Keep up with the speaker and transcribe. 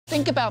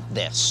Think about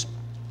this.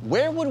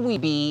 Where would we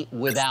be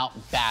without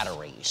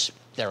batteries?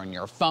 They're in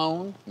your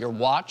phone, your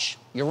watch,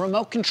 your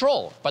remote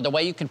control. By the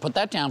way, you can put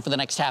that down for the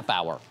next half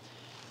hour.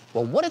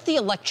 Well, what if the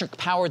electric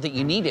power that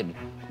you needed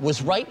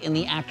was right in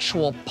the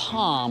actual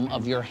palm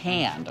of your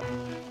hand?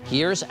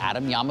 Here's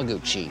Adam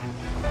Yamaguchi.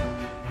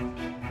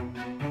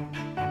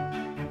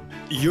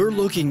 You're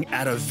looking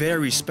at a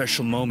very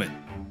special moment.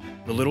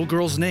 The little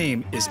girl's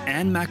name is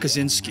Ann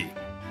Makosinski.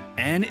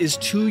 Ann is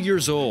 2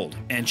 years old,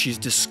 and she's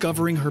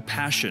discovering her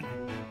passion.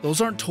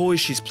 Those aren't toys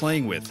she's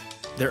playing with.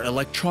 They're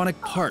electronic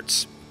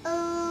parts.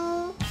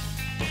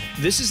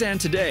 This is Ann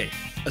today,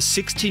 a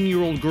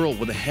 16-year-old girl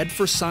with a head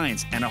for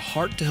science and a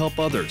heart to help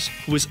others,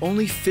 who was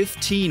only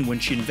 15 when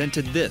she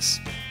invented this,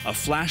 a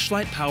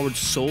flashlight powered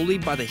solely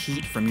by the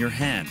heat from your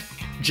hand.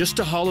 Just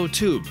a hollow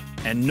tube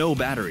and no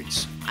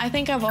batteries. I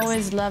think I've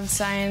always loved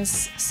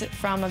science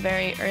from a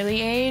very early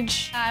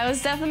age. I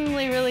was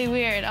definitely really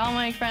weird. All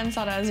my friends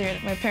thought I was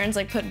weird. My parents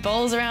put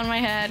bowls around my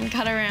head and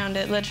cut around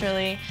it,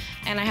 literally.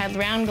 And I had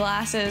round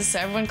glasses, so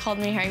everyone called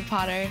me Harry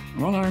Potter.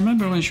 Well, I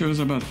remember when she was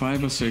about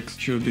 5 or 6,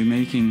 she would be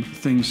making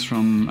things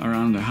from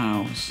around the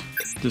house,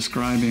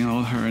 describing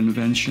all her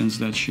inventions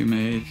that she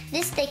made.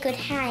 This, they could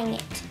hang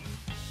it.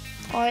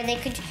 Or they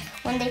could,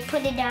 when they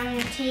put it down on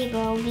the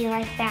table, it would be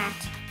like that.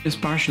 It's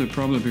partially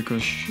probably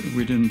because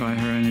we didn't buy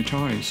her any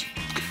toys.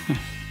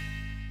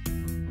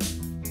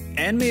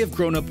 Ann may have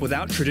grown up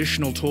without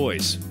traditional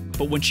toys,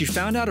 but when she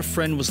found out a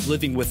friend was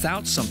living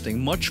without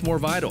something much more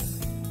vital,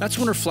 that's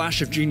when her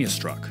flash of genius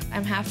struck.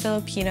 I'm half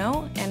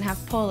Filipino and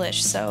half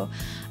Polish, so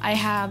I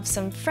have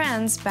some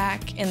friends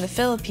back in the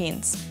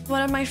Philippines.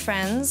 One of my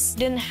friends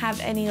didn't have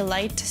any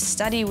light to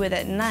study with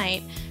at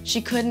night.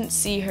 She couldn't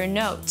see her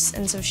notes,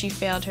 and so she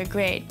failed her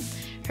grade.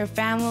 Her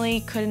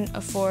family couldn't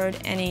afford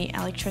any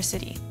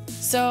electricity.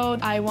 So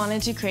I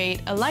wanted to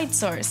create a light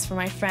source for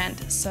my friend,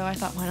 so I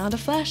thought, why not a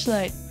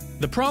flashlight?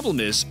 The problem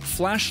is,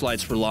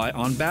 flashlights rely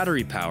on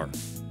battery power.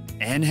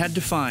 Ann had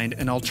to find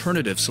an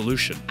alternative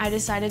solution. I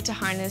decided to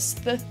harness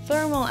the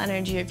thermal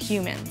energy of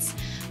humans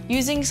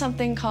using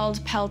something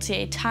called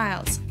Peltier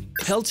tiles.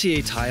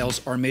 Peltier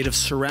tiles are made of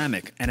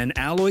ceramic and an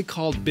alloy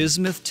called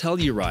bismuth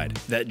telluride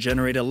that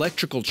generate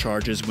electrical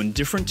charges when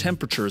different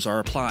temperatures are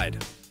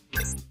applied.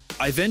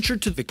 I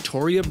ventured to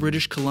Victoria,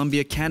 British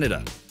Columbia,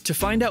 Canada, to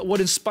find out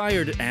what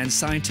inspired Ann's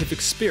scientific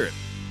spirit.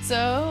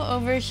 So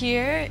over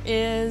here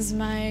is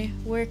my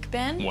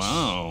workbench.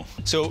 Wow.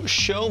 So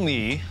show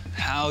me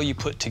how you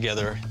put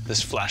together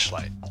this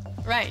flashlight.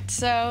 Right,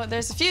 so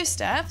there's a few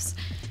steps.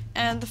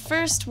 And the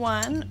first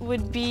one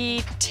would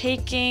be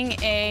taking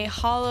a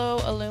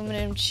hollow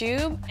aluminum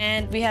tube,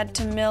 and we had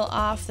to mill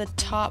off the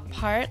top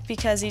part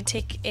because you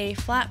take a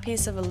flat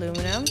piece of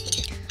aluminum,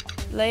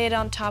 lay it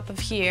on top of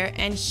here,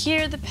 and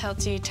here the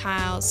Peltier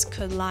tiles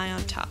could lie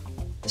on top.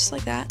 Just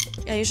like that.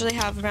 I usually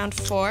have around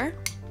 4.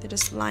 They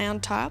just lie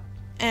on top.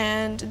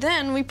 And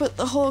then we put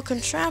the whole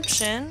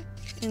contraption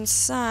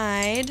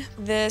inside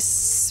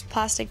this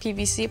plastic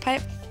PVC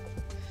pipe.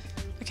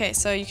 Okay,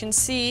 so you can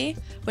see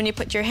when you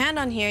put your hand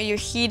on here, you're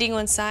heating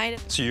one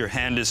side. So your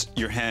hand,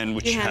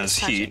 which has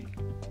heat,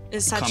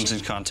 comes in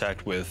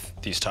contact with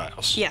these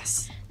tiles.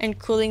 Yes, and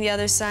cooling the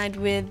other side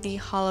with the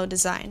hollow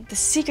design. The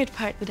secret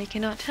part that I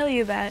cannot tell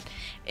you about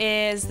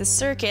is the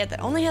circuit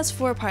that only has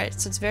 4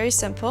 parts, so it's very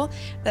simple,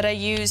 that I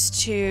use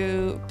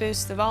to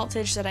boost the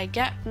voltage that I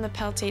get from the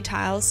Peltier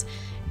tiles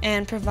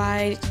and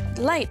provide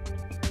light.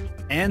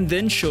 Ann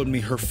then showed me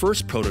her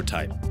first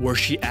prototype, where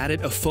she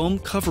added a foam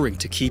covering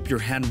to keep your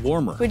hand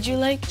warmer. Would you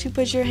like to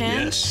put your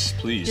hand? Yes,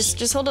 please.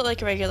 Just hold it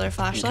like a regular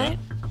flashlight.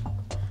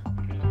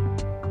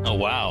 Okay. Oh,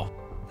 wow.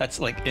 That's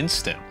like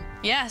instant.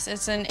 Yes,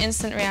 it's an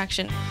instant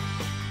reaction.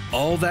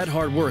 All that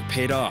hard work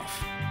paid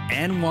off.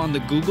 Ann won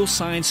the Google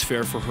Science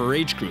Fair for her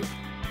age group,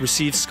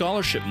 received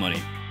scholarship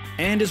money,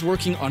 and is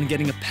working on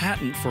getting a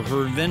patent for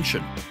her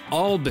invention,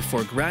 all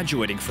before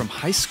graduating from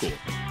high school.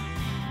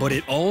 But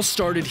it all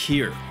started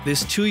here,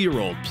 this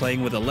 2-year-old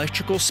playing with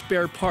electrical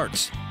spare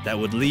parts that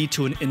would lead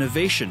to an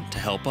innovation to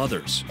help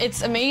others.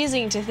 It's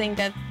amazing to think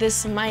that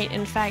this might,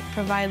 in fact,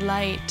 provide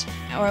light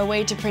or a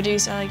way to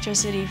produce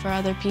electricity for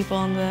other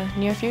people in the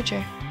near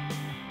future.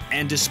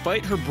 And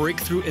despite her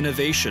breakthrough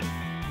innovation,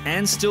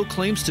 Ann still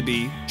claims to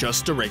be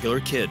just a regular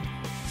kid.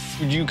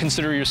 Would you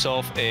consider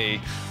yourself a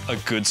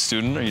good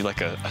student? Are you like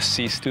a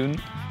C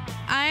student?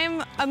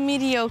 I'm a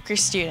mediocre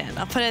student,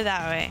 I'll put it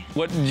that way.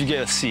 What did you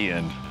get a C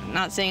in?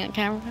 Not saying on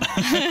camera.